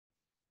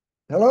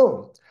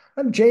Hello,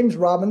 I'm James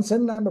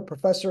Robinson. I'm a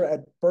professor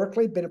at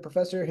Berkeley, been a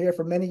professor here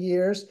for many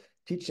years,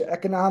 teach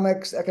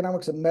economics,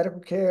 economics of medical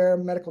care,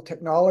 medical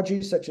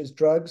technology such as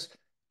drugs,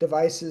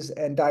 devices,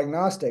 and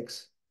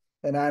diagnostics.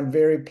 And I'm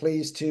very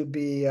pleased to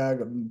be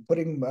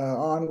putting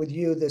on with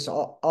you this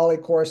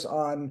OLLI course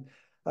on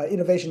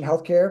innovation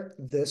healthcare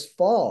this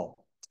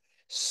fall.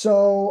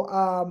 So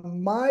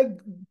my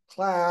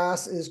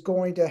class is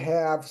going to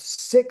have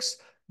six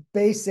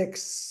basic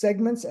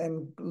segments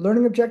and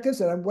learning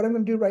objectives. And what I'm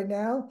going to do right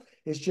now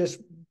is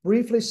just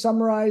briefly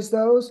summarize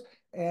those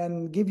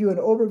and give you an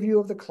overview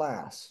of the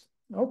class.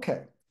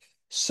 Okay.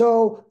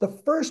 So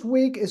the first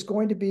week is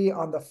going to be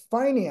on the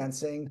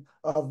financing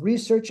of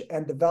research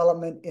and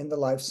development in the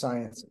life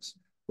sciences.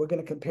 We're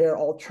going to compare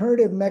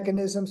alternative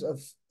mechanisms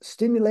of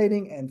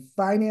stimulating and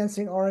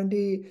financing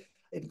R&D,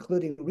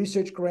 including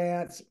research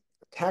grants,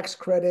 tax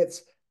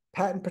credits,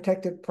 patent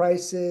protected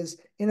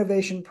prices,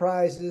 innovation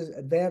prizes,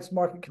 advanced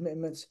market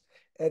commitments,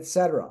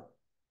 etc.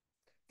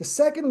 The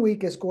second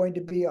week is going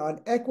to be on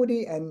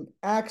equity and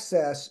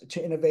access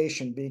to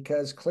innovation,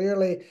 because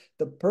clearly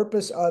the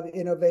purpose of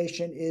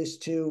innovation is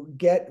to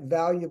get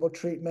valuable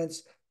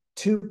treatments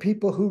to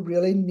people who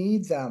really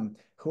need them,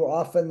 who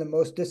are often the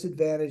most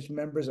disadvantaged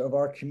members of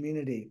our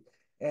community.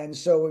 And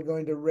so we're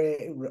going to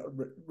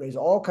raise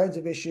all kinds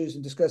of issues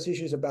and discuss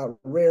issues about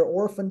rare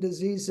orphan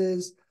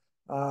diseases,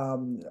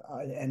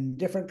 and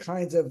different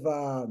kinds of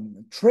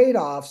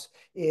trade-offs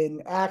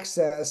in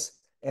access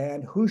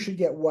and who should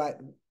get what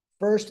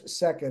first,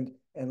 second,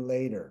 and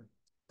later.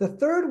 The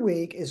third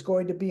week is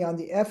going to be on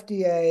the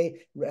FDA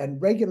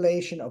and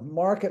regulation of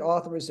market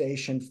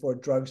authorization for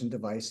drugs and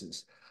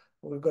devices.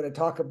 We're going to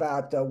talk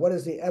about what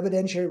is the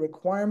evidentiary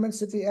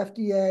requirements that the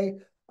FDA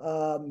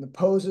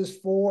poses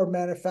for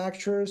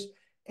manufacturers,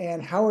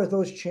 and how are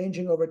those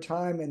changing over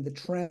time, and the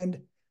trend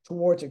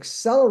towards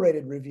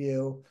accelerated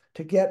review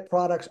to get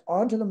products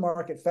onto the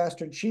market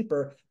faster and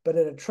cheaper, but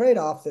at a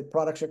trade-off that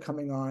products are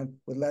coming on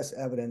with less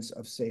evidence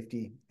of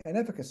safety and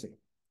efficacy.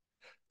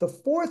 The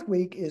fourth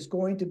week is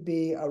going to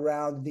be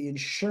around the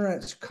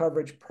insurance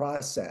coverage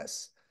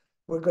process.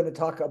 We're going to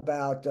talk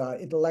about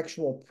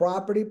intellectual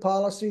property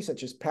policy,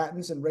 such as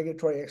patents and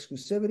regulatory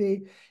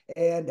exclusivity,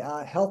 and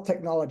health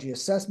technology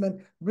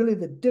assessment, really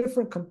the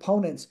different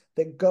components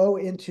that go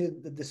into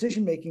the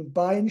decision-making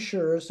by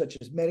insurers, such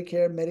as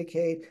Medicare,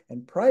 Medicaid,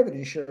 and private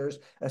insurers,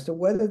 as to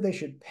whether they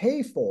should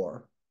pay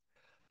for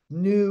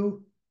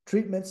new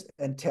treatments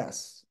and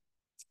tests.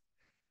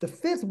 The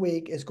fifth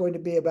week is going to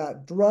be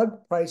about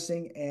drug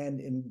pricing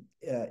and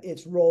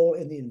its role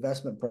in the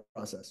investment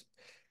process.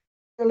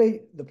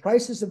 Clearly, the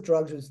prices of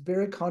drugs is a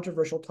very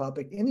controversial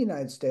topic in the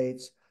United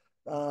States.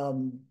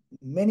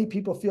 Many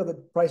people feel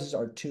that prices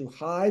are too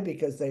high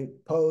because they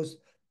pose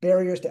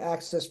barriers to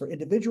access for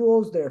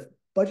individuals. They're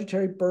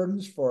budgetary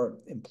burdens for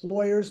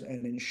employers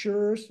and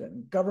insurers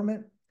and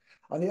government.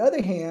 On the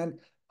other hand,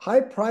 high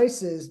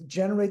prices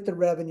generate the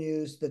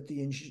revenues that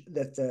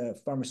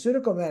the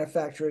pharmaceutical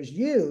manufacturers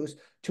use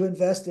to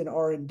invest in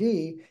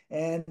R&D,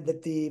 and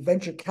that the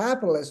venture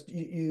capitalists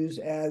use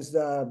as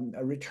a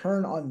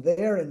return on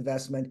their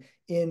investment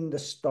in the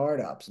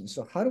startups. And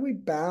so how do we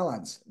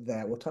balance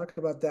that? We'll talk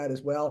about that,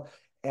 as well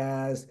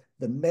as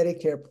the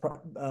Medicare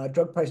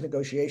drug price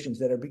negotiations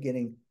that are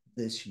beginning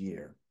this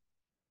year.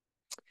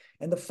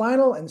 And the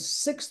final and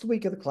sixth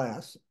week of the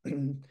class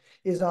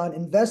is on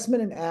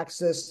investment and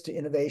access to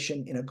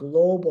innovation in a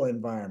global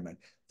environment.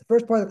 The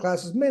first part of the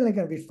class is mainly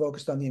going to be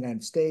focused on the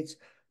United States,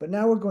 but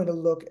now we're going to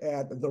look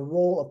at the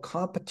role of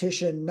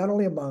competition, not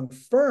only among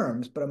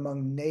firms, but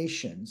among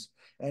nations,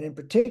 and in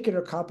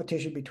particular,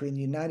 competition between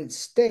the United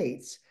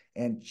States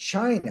and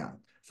China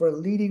for a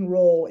leading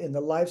role in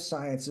the life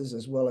sciences,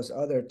 as well as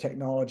other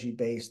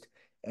technology-based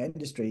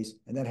industries.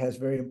 And that has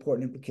very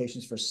important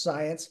implications for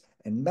science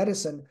and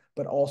medicine,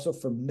 but also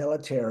for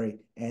military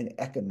and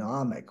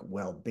economic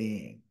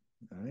well-being.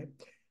 All right.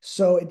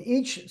 So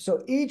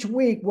each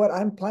week, what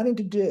I'm planning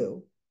to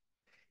do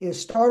is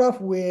start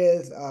off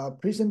with a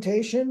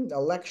presentation, a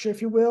lecture,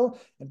 if you will,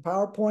 and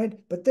PowerPoint.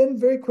 But then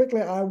very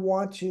quickly, I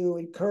want to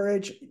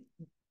encourage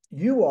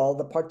you all,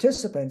 the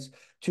participants,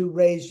 to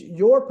raise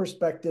your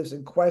perspectives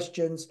and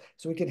questions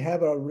so we can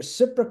have a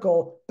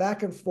reciprocal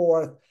back and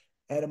forth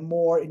and a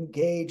more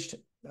engaged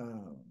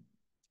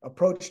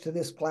approach to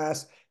this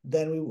class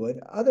than we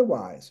would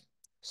otherwise.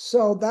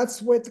 So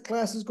that's what the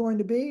class is going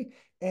to be,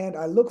 and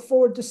I look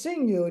forward to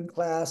seeing you in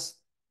class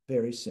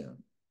very soon.